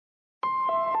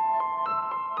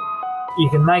You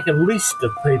can make a list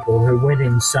of people who went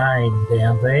insane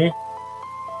down there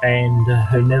and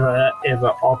who never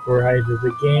ever operated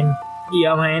again.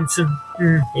 Johansson,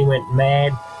 he went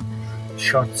mad,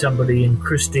 shot somebody in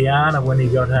Christiana when he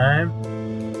got home.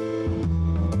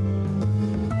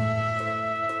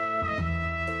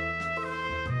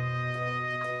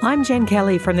 I'm Jen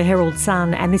Kelly from the Herald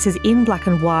Sun, and this is In Black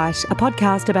and White, a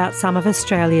podcast about some of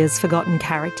Australia's forgotten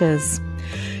characters.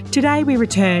 Today we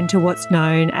return to what's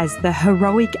known as the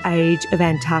heroic age of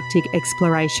Antarctic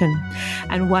exploration,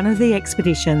 and one of the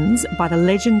expeditions by the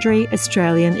legendary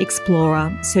Australian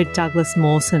explorer Sir Douglas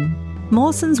Mawson.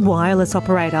 Mawson's wireless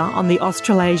operator on the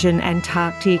Australasian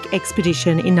Antarctic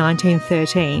expedition in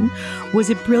 1913 was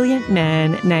a brilliant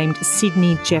man named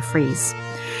Sidney Jeffries.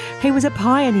 He was a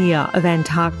pioneer of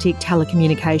Antarctic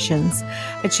telecommunications,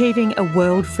 achieving a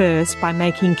world first by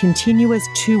making continuous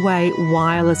two-way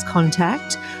wireless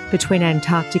contact between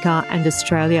Antarctica and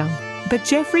Australia. But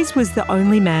Jeffries was the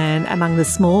only man among the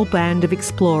small band of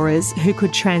explorers who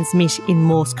could transmit in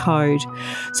Morse code.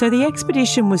 So the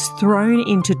expedition was thrown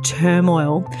into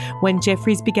turmoil when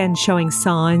Jeffries began showing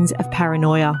signs of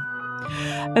paranoia.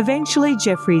 Eventually,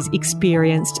 Jeffries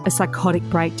experienced a psychotic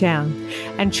breakdown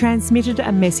and transmitted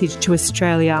a message to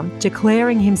Australia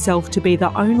declaring himself to be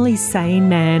the only sane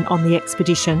man on the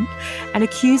expedition and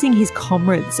accusing his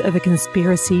comrades of a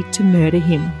conspiracy to murder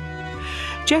him.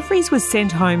 Jeffries was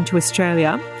sent home to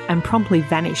Australia and promptly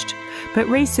vanished, but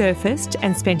resurfaced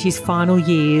and spent his final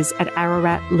years at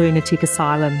Ararat Lunatic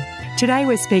Asylum. Today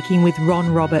we're speaking with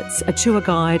Ron Roberts, a tour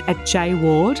guide at J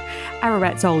Ward,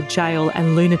 Ararat's old jail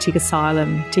and lunatic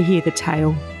asylum, to hear the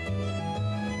tale.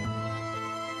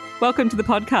 Welcome to the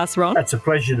podcast, Ron. It's a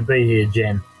pleasure to be here,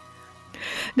 Jen.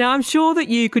 Now, I'm sure that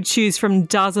you could choose from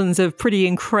dozens of pretty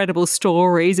incredible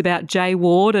stories about J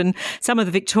Ward and some of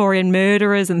the Victorian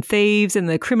murderers and thieves and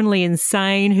the criminally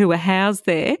insane who were housed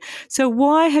there. So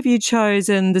why have you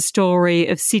chosen the story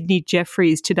of Sidney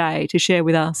Jeffries today to share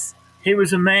with us? He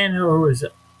was a man who was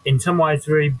in some ways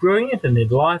very brilliant, and if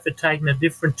life had taken a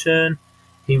different turn,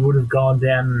 he would have gone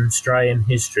down in Australian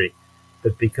history.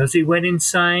 But because he went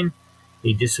insane,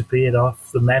 he disappeared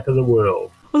off the map of the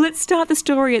world. Well, let's start the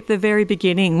story at the very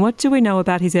beginning. What do we know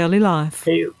about his early life?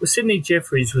 Sidney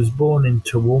Jeffries was born in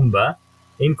Toowoomba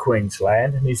in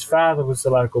Queensland, and his father was the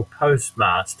local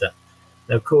postmaster.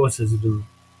 Now, of course, as the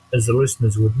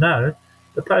listeners would know,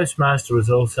 the postmaster was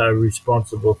also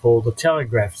responsible for the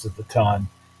telegraphs at the time.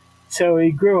 So he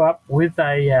grew up with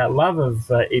a love of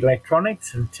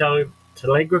electronics and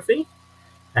telegraphy,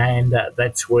 and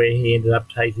that's where he ended up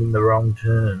taking the wrong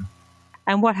turn.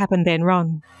 And what happened then,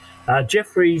 Ron?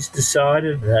 Jeffries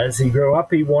decided as he grew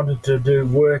up he wanted to do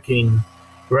work in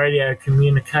radio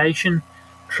communication,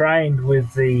 trained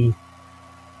with the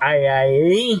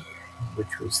AAE,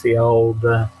 which was the old,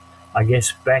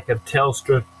 back of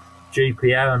Telstra,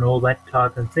 GPO and all that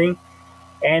type of thing,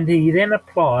 and he then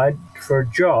applied for a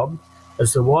job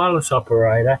as the wireless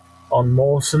operator on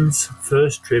Mawson's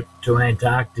first trip to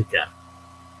Antarctica.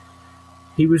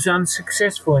 He was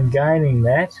unsuccessful in gaining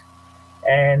that,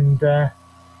 and a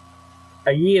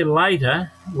year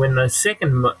later, when the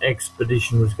second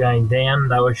expedition was going down,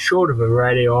 they were short of a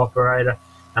radio operator,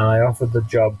 and they offered the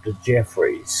job to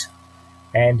Jeffries.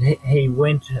 And he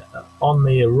went on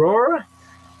the Aurora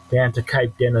down to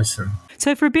Cape Denison.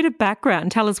 So for a bit of background,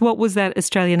 tell us, what was that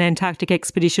Australian Antarctic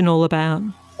expedition all about?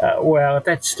 Well, at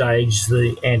that stage,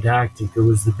 the Antarctica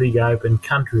was the big open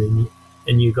country,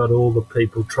 and you got all the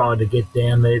people trying to get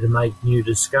down there to make new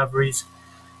discoveries.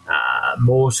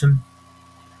 Mawson,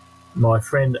 my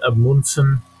friend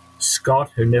Amundsen,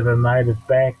 Scott, who never made it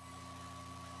back,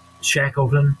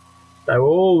 Shackleton, they were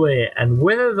all there. And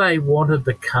whether they wanted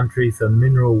the country for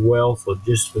mineral wealth or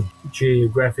just for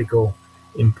geographical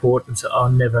importance, I'll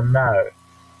never know.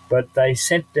 But they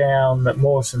sent down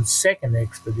Mawson's second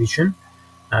expedition.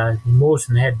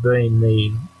 Mawson had been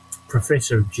the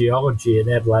professor of geology at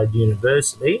Adelaide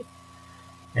University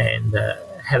and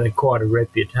had quite a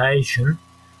reputation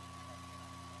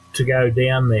to go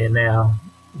down there. Now,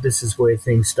 this is where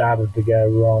things started to go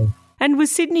wrong. And was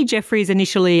Sidney Jeffries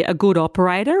initially a good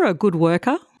operator, a good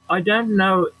worker? I don't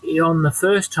know on the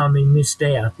first time he missed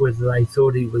out whether they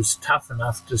thought he was tough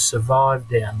enough to survive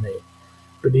down there.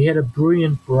 But he had a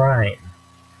brilliant brain.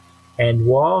 And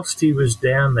whilst he was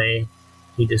down there,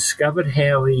 he discovered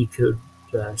how he could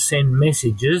send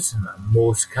messages,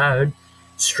 Morse code,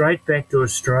 straight back to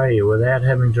Australia without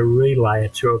having to relay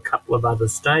it to a couple of other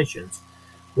stations,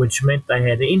 which meant they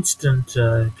had instant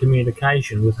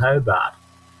communication with Hobart,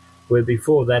 where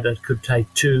before that it could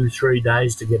take 2-3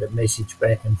 days to get a message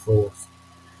back and forth.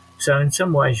 So in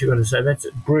some ways you've got to say that's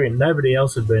brilliant. Nobody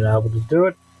else had been able to do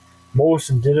it,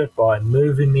 Mawson did it by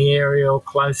moving the aerial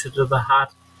closer to the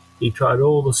hut. He tried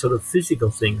all the sort of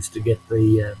physical things to get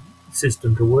the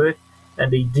system to work,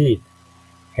 and he did.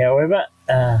 However,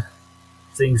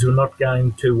 things were not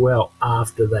going too well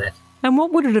after that. And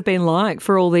what would it have been like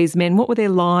for all these men? What were their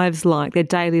lives like, their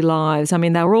daily lives? I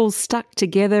mean, they were all stuck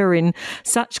together in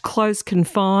such close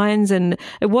confines, and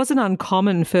it wasn't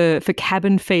uncommon for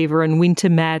cabin fever and winter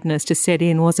madness to set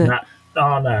in, was it? No.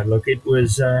 Oh, no, look, it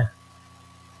was...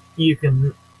 you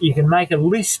can make a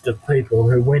list of people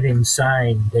who went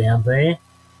insane down there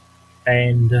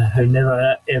and who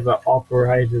never, ever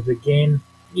operated again.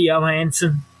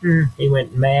 Johansson, he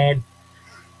went mad.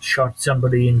 Shot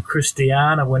somebody in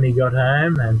Christiania when he got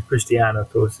home, and Christiania,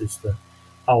 of course, is the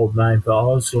old name for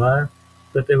Oslo.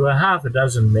 But there were half a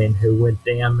dozen men who went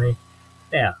down there.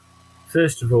 Now,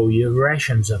 first of all, your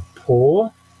rations are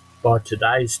poor by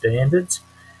today's standards.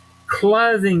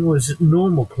 Clothing was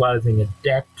normal clothing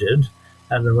adapted.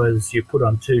 In other words, you put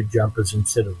on 2 jumpers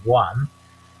instead of 1.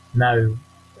 No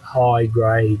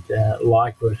high-grade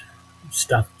lycra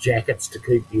stuffed jackets to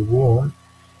keep you warm.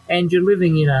 And you're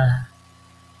living in a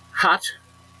hut,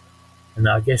 and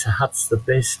I guess a hut's the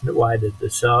best way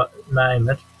to name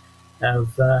it,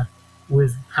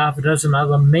 with half a dozen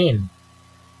other men.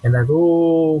 And they've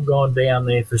all gone down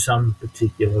there for some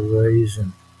particular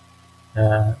reason.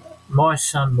 My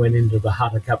son went into the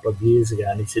hut a couple of years ago,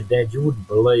 and he said, "Dad, you wouldn't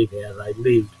believe how they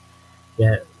lived.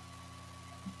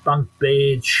 Bunk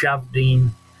beds shoved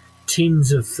in,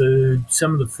 tins of food.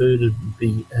 Some of the food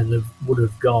would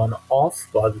have gone off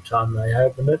by the time they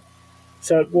opened it.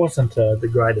 So it wasn't the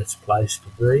greatest place to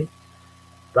be."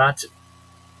 But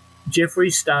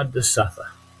Jeffrey started to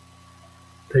suffer.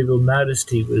 People noticed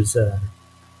he was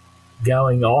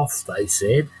going off, they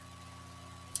said,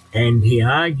 and he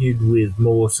argued with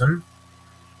Mawson.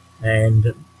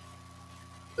 And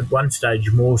at one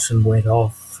stage, Mawson went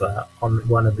off on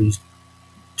one of his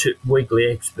weekly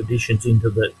expeditions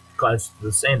close to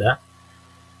the centre.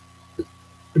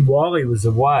 And while he was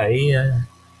away,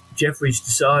 Jeffries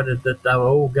decided that they were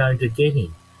all going to get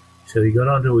him. So he got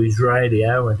onto his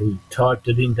radio and he typed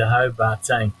it into Hobart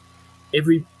saying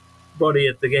everybody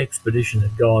at the expedition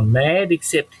had gone mad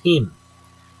except him.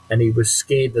 And he was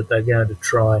scared that they were going to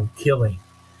try and kill him.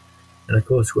 And of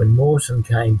course, when Mawson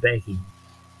came back, he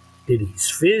did his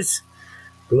fizz,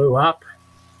 blew up,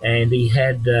 and he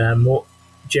had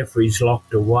Jeffries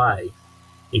locked away.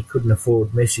 He couldn't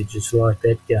afford messages like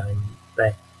that going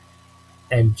back.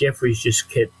 And Jeffries just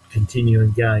kept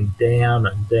continuing going down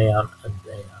and down and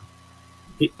down.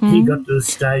 He got to the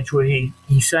stage where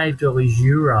he saved all his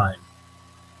urine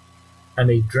and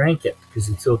he drank it because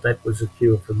he thought that was a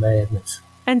cure for madness.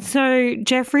 And so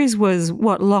Jeffries was,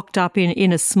 locked up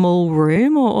in a small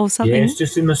room or something? Yes,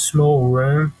 just in a small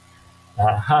room.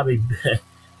 Hardly,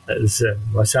 as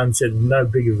my son said, no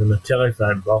bigger than a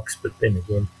telephone box, but then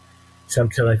again, some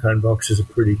telephone boxes are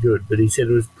pretty good. But he said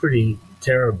it was pretty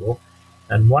terrible.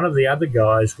 And one of the other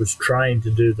guys was trained to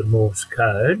do the Morse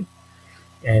code,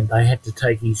 and they had to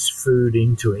take his food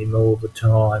into him all the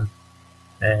time,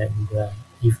 and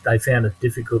they found it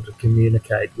difficult to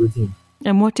communicate with him.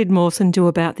 And what did Mawson do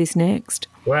about this next?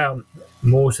 Well,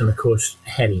 Mawson, of course,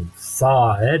 had him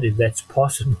fired, if that's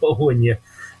possible, when you're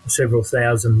several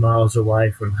thousand miles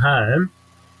away from home.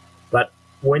 But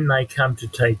when they come to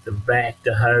take them back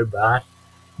to Hobart,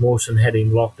 Mawson had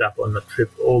him locked up on the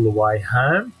trip all the way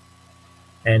home.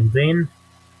 And then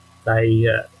they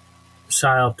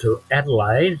sailed to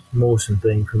Adelaide, Mawson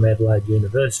being from Adelaide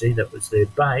University, that was their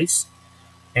base,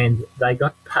 and they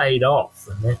got paid off,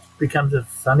 and that becomes a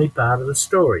funny part of the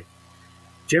story.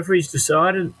 Jeffries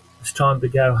decided it was time to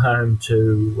go home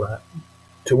to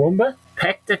Toowoomba,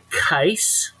 packed a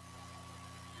case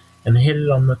and headed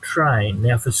on the train.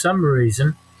 Now, for some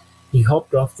reason, he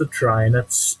hopped off the train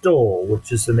at Stawell,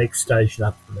 which is the next station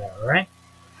up from Ararat,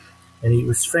 and he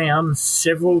was found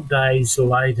several days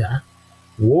later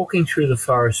walking through the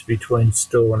forest between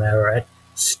Stawell and Ararat,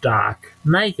 stark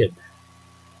naked.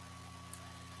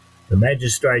 The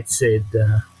magistrate said,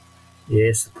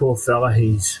 yes, the poor fella,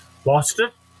 he's lost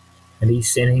it, and he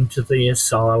sent him to the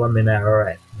asylum in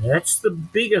Ararat. Now, that's the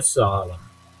big asylum.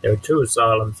 There are 2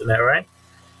 asylums in Ararat.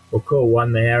 We'll call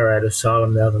one the Ararat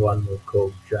Asylum, the other one we'll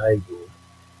call Jaywood.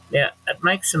 Now, it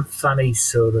makes some funny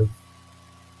sort of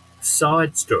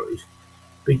side stories,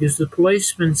 because the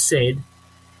policeman said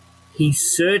he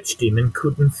searched him and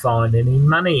couldn't find any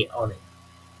money on him.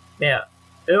 Now,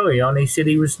 early on he said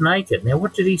he was naked. Now,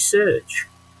 what did he search?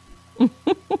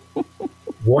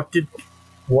 What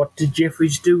did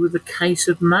Jeffries do with a case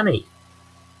of money?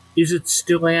 Is it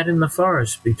still out in the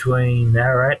forest between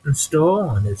Ararat and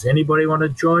Stawell? And does anybody want to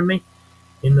join me?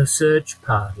 in the search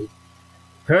party.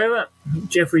 However,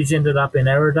 Jeffries ended up in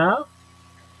Arrowdale.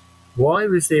 While he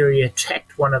was there, he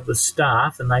attacked one of the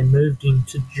staff and they moved him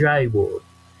to J Ward.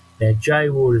 Now, J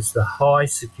Ward is the high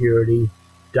security,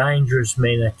 dangerous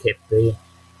men are kept there,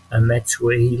 and that's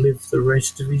where he lived the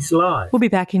rest of his life. We'll be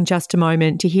back in just a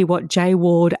moment to hear what J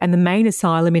Ward and the main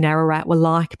asylum in Ararat were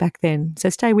like back then, so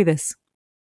stay with us.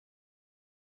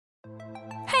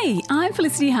 Hey, I'm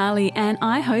Felicity Harley and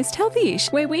I host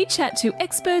Healthyish, where we chat to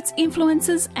experts,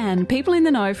 influencers and people in the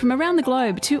know from around the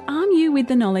globe to arm you with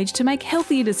the knowledge to make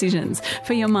healthier decisions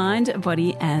for your mind,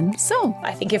 body and soul.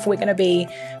 I think if we're going to be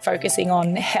focusing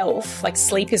on health, like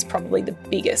sleep is probably the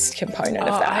biggest component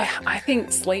of that. I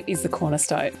think sleep is the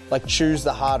cornerstone. Like choose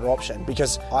the harder option,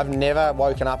 because I've never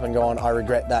woken up and gone, I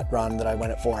regret that run that I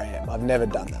went at 4 a.m. I've never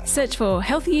done that. Search for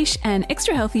Healthyish and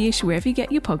Extra Healthyish wherever you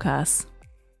get your podcasts.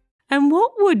 And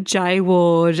what would J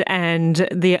Ward and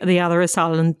the other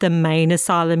asylum, the main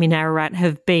asylum in Ararat,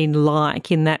 have been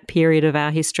like in that period of our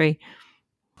history?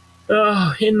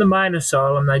 In the main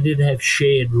asylum, they did have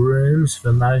shared rooms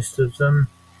for most of them,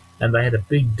 and they had a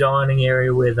big dining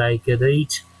area where they could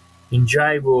eat. In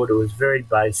J Ward, it was very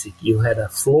basic. You had a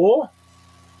floor,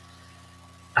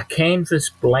 a canvas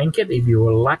blanket if you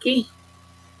were lucky,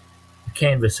 a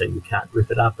canvas so you can't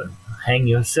rip it up and hang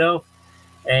yourself,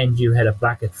 and you had a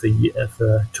bucket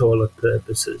for toilet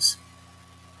purposes.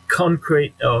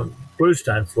 Concrete,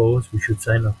 bluestone floors, we should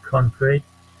say, not concrete,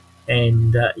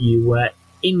 and you were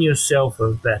in your cell for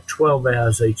about 12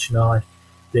 hours each night,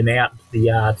 then out to the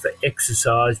yard for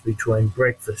exercise between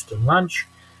breakfast and lunch,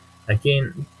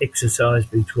 again exercise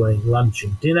between lunch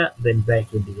and dinner, then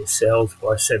back into your cells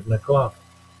by 7 o'clock.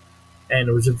 And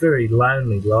it was a very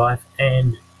lonely life,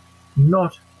 and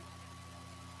not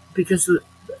because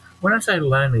when I say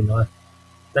lonely life,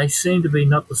 they seemed to be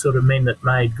not the sort of men that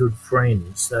made good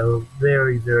friends. They were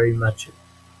very, very much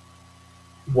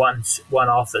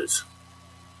one-offers.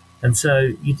 And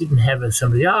so you didn't have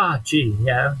somebody,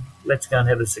 let's go and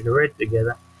have a cigarette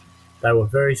together. They were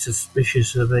very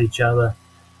suspicious of each other.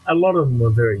 A lot of them were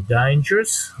very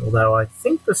dangerous, although I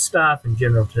think the staff in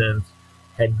general terms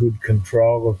had good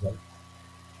control of them.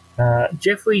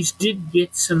 Jeffries did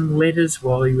get some letters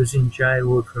while he was in J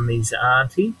Ward from his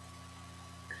auntie.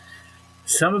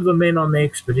 Some of the men on the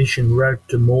expedition wrote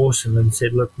to Mawson and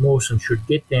said, look, Mawson should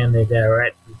get down there to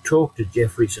Ararat and talk to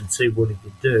Jeffries and see what he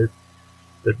could do.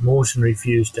 But Mawson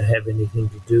refused to have anything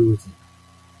to do with him.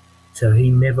 So he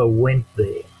never went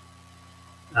there.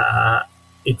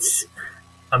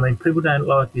 People don't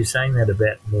like you saying that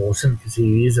about Mawson because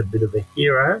he is a bit of a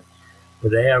hero,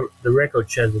 but the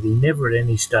record shows that he never at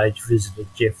any stage visited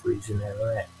Jeffries in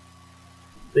Ararat.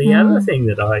 The other thing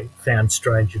that I found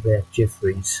strange about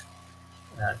Jeffries'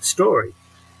 story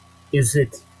is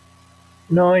that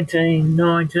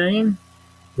 1919,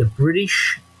 the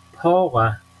British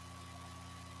Polar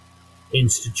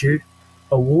Institute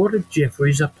awarded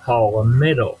Jeffries a polar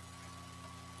medal.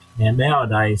 Now,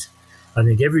 nowadays, I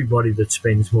think everybody that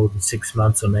spends more than 6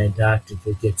 months on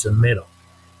Antarctica gets a medal.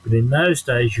 But in those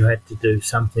days, you had to do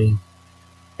something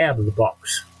out of the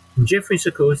box. And Jeffries,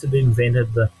 of course, had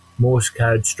invented the Morse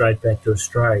code straight back to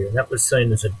Australia. And that was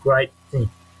seen as a great thing.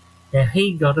 Now,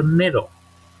 he got a medal.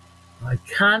 I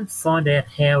can't find out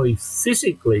how he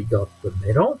physically got the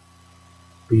medal,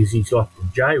 because he's locked in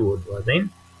J Ward by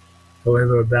then.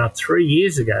 However, about 3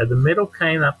 years ago, the medal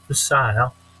came up for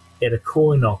sale at a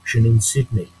coin auction in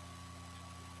Sydney.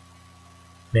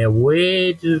 Now,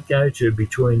 where did it go to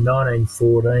between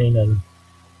 1914 and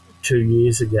 2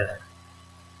 years ago?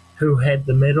 Who had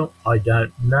the medal? I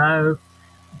don't know.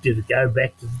 Did it go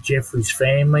back to the Jeffries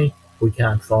family? We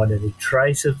can't find any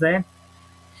trace of that.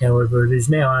 However, it is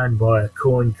now owned by a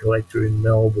coin collector in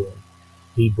Melbourne.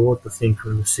 He bought the thing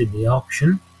from the Sydney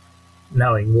auction,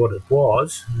 knowing what it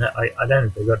was. I don't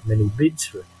think they got many bids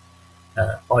for it.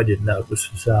 I didn't know it was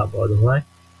for sale, by the way.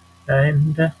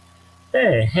 And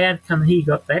how come he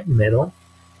got that medal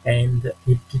and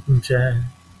it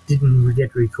didn't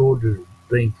get recorded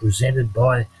being presented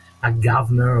by a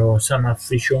governor or some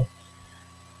official?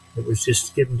 It was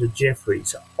just given to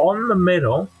Jeffries. On the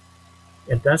medal,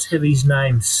 it does have his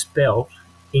name spelt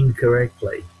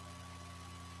incorrectly.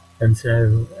 And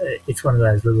so it's one of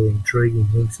those little intriguing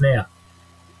things. Now,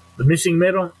 the missing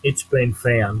medal, it's been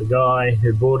found. The guy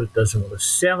who bought it doesn't want to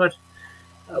sell it.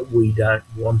 We don't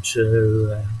want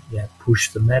to push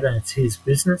the matter. It's his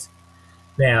business.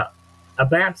 Now,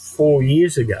 about 4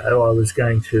 years ago, I was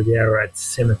going through the Ararat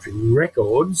Cemetery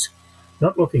records,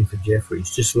 not looking for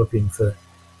Jeffries, just looking for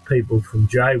people from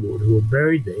J Ward who were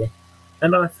buried there,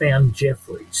 and I found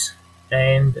Jeffries.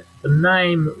 And the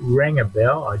name rang a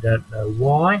bell. I don't know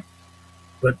why,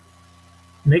 but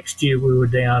next year we were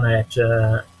down at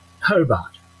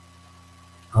Hobart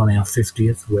on our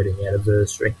 50th wedding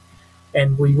anniversary,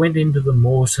 and we went into the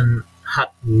Mawson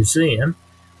Hut Museum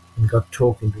and got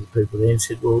talking to the people there and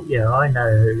said, well, I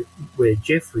know where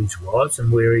Jeffreys was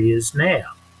and where he is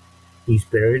now. He's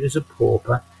buried as a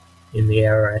pauper in the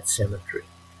Ararat Cemetery.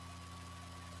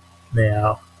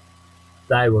 Now,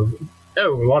 there were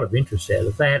a lot of interest out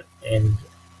of that, and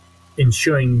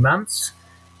ensuing months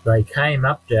they came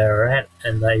up to Ararat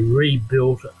and they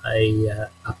rebuilt a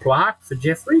plaque for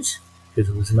Jeffreys because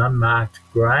it was an unmarked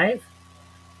grave,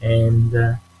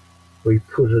 and we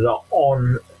put it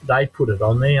on. They put it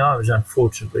on there. I was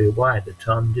unfortunately away at the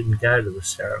time, didn't go to the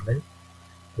ceremony,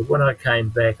 but when I came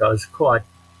back I was quite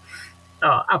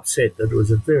upset that it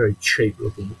was a very cheap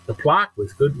looking. The plaque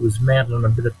was good, it was mounted on a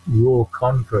bit of raw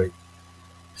concrete.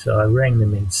 So I rang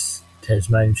them in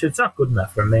Tasmania and said, it's not good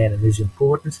enough for a man of his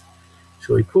importance.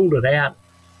 So we pulled it out,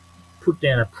 put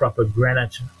down a proper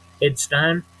granite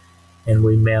headstone, and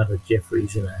we mounted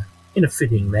Jeffreys in a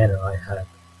fitting manner, I hope.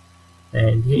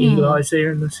 And he lies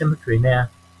there in the cemetery now.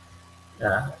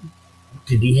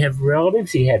 Did he have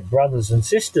relatives? He had brothers and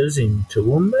sisters in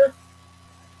Toowoomba.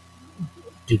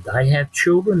 Did they have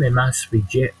children? There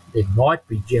might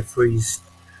be Jeffreys'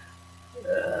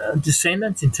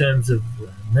 descendants in terms of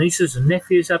nieces and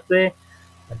nephews up there,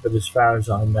 but as far as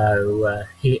I know,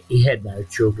 he had no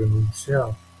children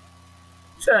himself.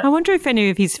 So I wonder if any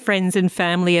of his friends and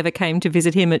family ever came to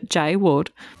visit him at J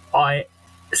Ward. I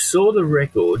saw the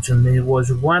records, and there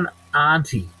was one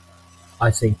auntie,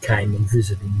 I think, came and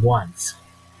visited him once.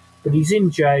 But he's in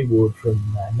J Ward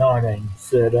from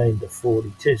 1913 to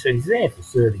 42, so he's there for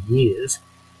 30 years,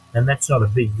 and that's not a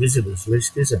big visitors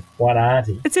list, is it? One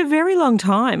auntie. It's a very long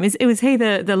time. Was he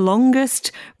the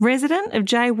longest resident of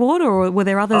J Ward, or were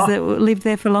there others that lived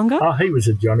there for longer? Oh, he was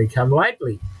a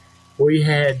Johnny-come-lately. We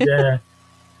had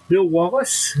Bill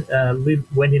Wallace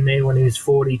went in there when he was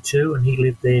 42, and he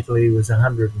lived there till he was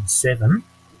 107.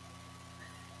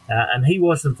 And he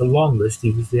wasn't the longest,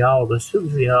 he was the oldest. Who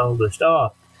was the oldest?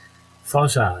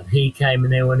 Fossard. He came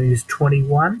in there when he was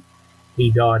 21. He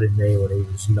died in there when he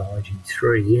was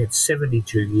 93. He had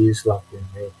 72 years locked in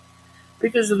there.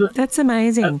 Because of the... That's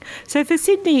amazing. So for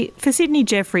Sydney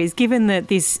Jeffreys, given that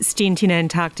this stint in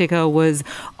Antarctica was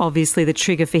obviously the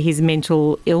trigger for his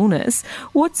mental illness,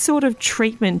 what sort of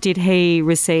treatment did he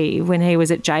receive when he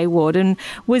was at J Ward, and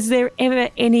was there ever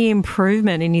any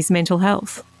improvement in his mental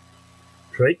health?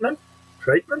 Treatment?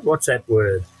 What's that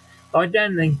word? I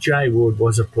don't think J Ward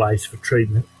was a place for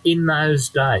treatment in those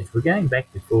days. We're going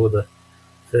back before the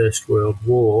First World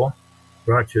War,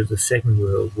 right through the Second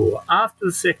World War. After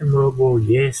the Second World War,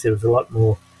 yes, there was a lot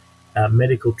more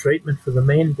medical treatment for the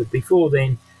men, but before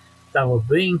then, they were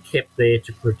being kept there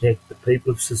to protect the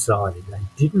people of society. They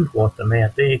didn't want them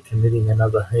out there committing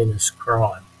another heinous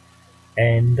crime,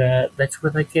 and that's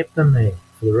where they kept them there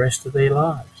for the rest of their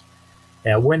lives.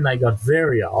 Now, when they got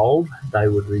very old, they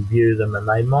would review them, and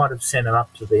they might have sent them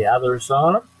up to the other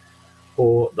asylum,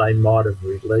 or they might have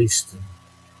released them.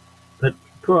 But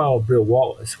poor old Bill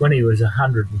Wallace, when he was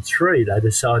 103, they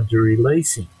decided to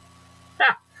release him.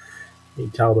 He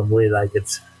told them where they could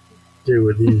do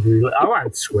with his release. I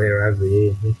won't swear over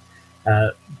the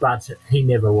air, but he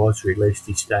never was released.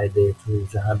 He stayed there till he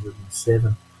was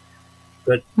 107.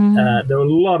 But there were a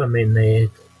lot of men there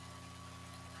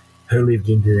who lived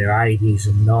into their 80s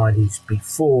and 90s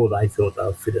before they thought they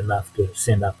were fit enough to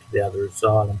send up to the other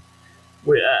asylum,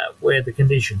 where the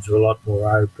conditions were a lot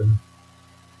more open,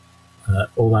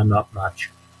 although not much.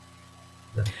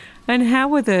 And how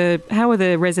were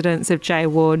the residents of J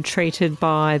Ward treated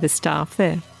by the staff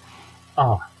there?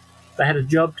 Oh, they had a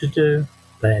job to do.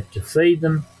 They had to feed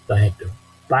them. They had to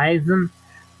bathe them.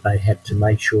 They had to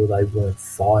make sure they weren't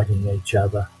fighting each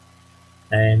other.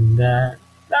 And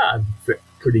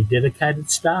pretty dedicated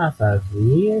staff over the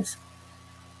years.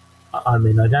 I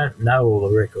mean, I don't know all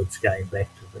the records going back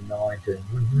to the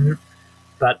 1900s,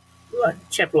 but a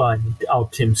chap like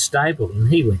old Tim Stapleton,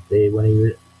 he went there when he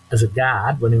was as a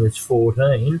guard when he was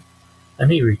 14,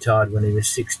 and he retired when he was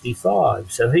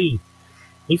 65. So he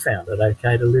found it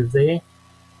okay to live there,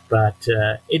 but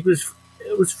it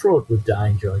was fraught with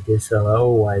danger, I guess. They were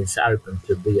always open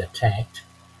to be attacked,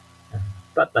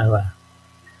 but they were.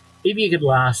 If you could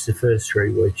last the first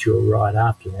 3 weeks, you were right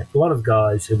after that. A lot of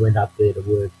guys who went up there to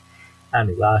work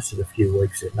only lasted a few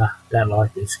weeks. Said, "No, don't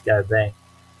like this. Go back.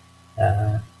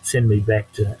 Send me back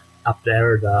up to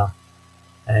Arradale."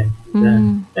 And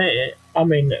I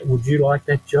mean, would you like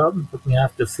that job, looking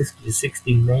after 50 to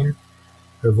 60 men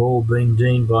who have all been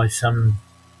deemed by some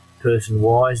person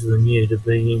wiser than you to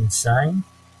be insane?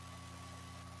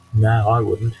 No, I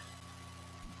wouldn't.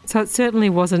 So it certainly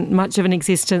wasn't much of an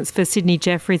existence for Sidney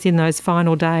Jeffries in those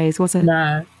final days, was it?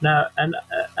 No, and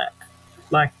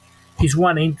like his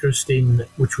one interest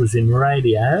which was in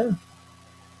radio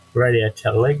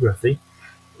telegraphy,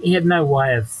 he had no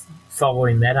way of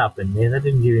following that up in there. They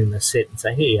didn't give him a set and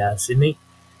say, "Here you are, Sidney,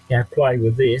 play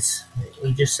with this."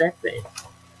 He just sat there,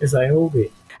 as they all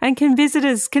did. And can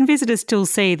visitors still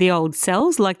see the old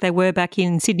cells like they were back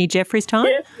in Sidney Jeffries' time?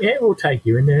 Yeah, we'll take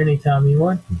you in there anytime you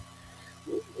want.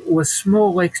 With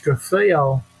small extra fee,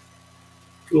 I'll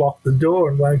lock the door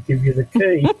and won't give you the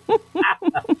key.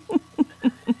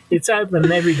 It's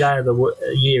open every day of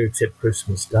the year except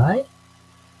Christmas Day.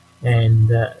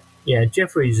 And,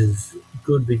 Jeffries is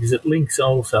good because it links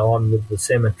also on with the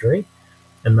cemetery,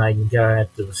 and they can go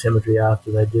out to the cemetery after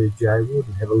they do J Wood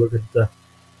and have a look at the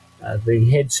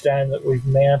headstone that we've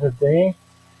mounted there.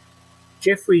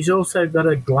 Jeffries also got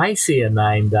a glacier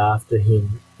named after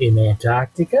him in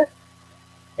Antarctica,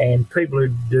 and people who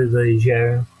do these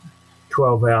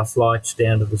 12-hour flights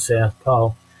down to the South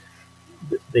Pole,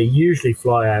 they usually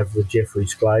fly over the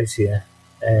Jeffries Glacier,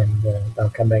 and they'll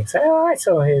come back and say, "Oh, I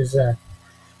saw his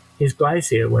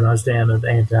glacier when I was down at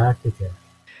Antarctica."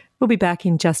 We'll be back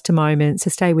in just a moment,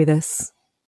 so stay with us.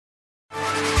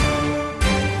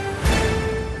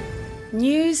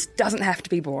 News doesn't have to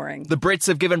be boring. The Brits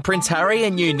have given Prince Harry a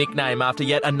new nickname after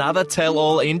yet another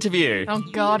tell-all interview. Oh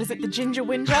God, is it the Ginger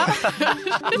Whinger?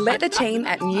 Let the team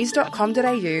at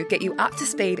news.com.au get you up to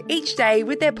speed each day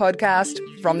with their podcast,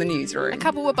 From the Newsroom. A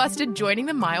couple were busted joining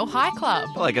the Mile High Club.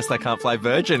 Well, I guess they can't play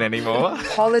Virgin anymore.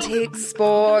 Politics,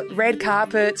 sport, red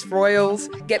carpets, royals.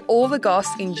 Get all the goss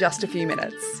in just a few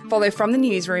minutes. Follow From the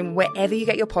Newsroom wherever you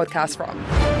get your podcast from.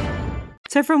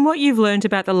 So from what you've learned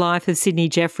about the life of Sidney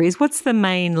Jeffries, what's the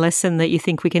main lesson that you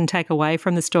think we can take away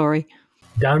from the story?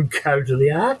 Don't go to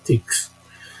the Arctics.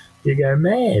 You go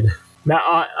mad. No,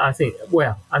 I think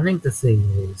the thing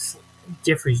is,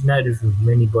 Jeffries no different from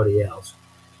anybody else.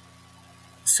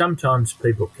 Sometimes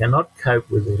people cannot cope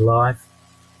with their life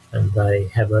and they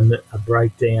have a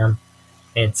breakdown,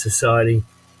 and society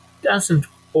doesn't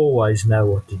always know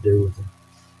what to do with them.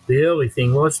 The early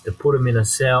thing was to put them in a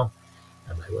cell,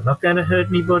 and they were not going to hurt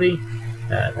anybody.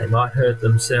 They might hurt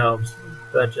themselves,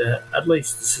 but at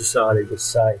least the society was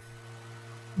safe.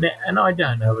 Now, and I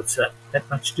don't know if it's that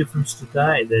much difference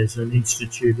today. There's an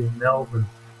institute in Melbourne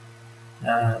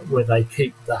where they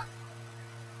keep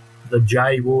the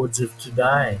J wards of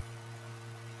today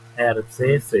out at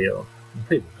Fairfield. And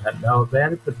people don't know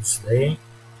about it, but it's there.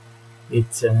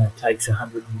 It takes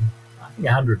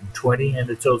 120, and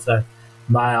it's also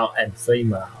male and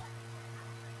female.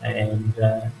 And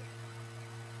I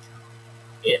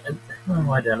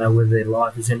don't know whether their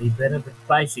life is any better, but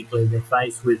basically they're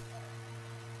faced with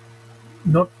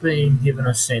not being given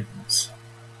a sentence.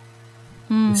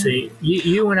 You see,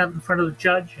 you went up in front of the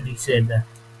judge and he said,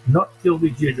 not guilty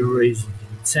due to reasons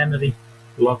of insanity,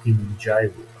 lock him in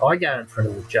jail. I go in front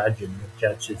of the judge and the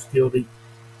judge says guilty,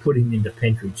 put him into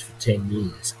Pentridge for 10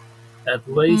 years. At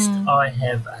least I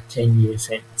have a 10-year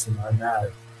sentence, and I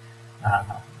know,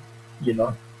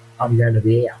 I'm going to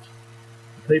be out.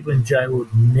 People in jail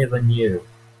would never knew.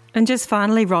 And just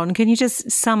finally, Ron, can you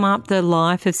just sum up the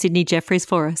life of Sidney Jeffries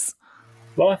for us?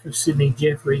 Life of Sidney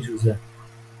Jeffries was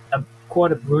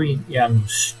quite a brilliant young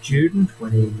student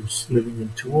when he was living in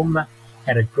Toowoomba,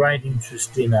 had a great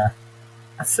interest in a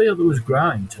field that was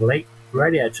growing.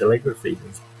 Radio telegraphy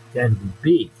was going to be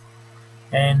big.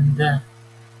 And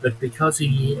but because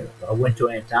he went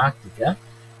to Antarctica,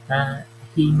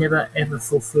 he never ever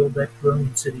fulfilled that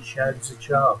brilliance that he showed as a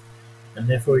child. And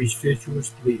therefore his future was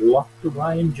to be locked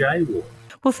away in J ward.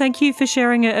 Well, thank you for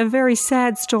sharing a very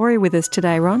sad story with us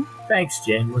today, Ron. Thanks,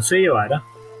 Jen. We'll see you later.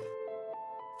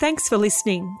 Thanks for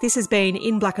listening. This has been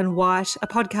In Black and White, a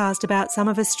podcast about some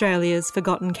of Australia's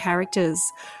forgotten characters.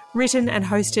 Written and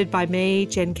hosted by me,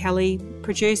 Jen Kelly,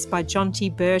 produced by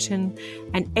Jonty Burton,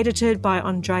 and edited by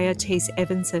Andrea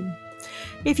Teese-Evanson.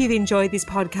 If you've enjoyed this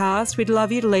podcast, we'd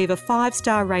love you to leave a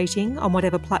 5-star rating on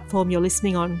whatever platform you're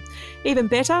listening on. Even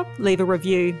better, leave a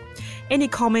review. Any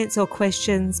comments or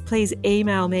questions, please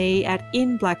email me at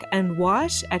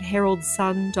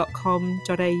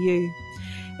inblackandwhite@heraldsun.com.au.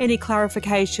 Any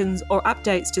clarifications or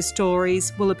updates to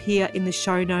stories will appear in the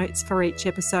show notes for each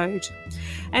episode.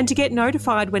 And to get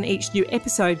notified when each new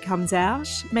episode comes out,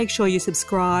 make sure you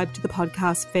subscribe to the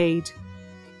podcast feed.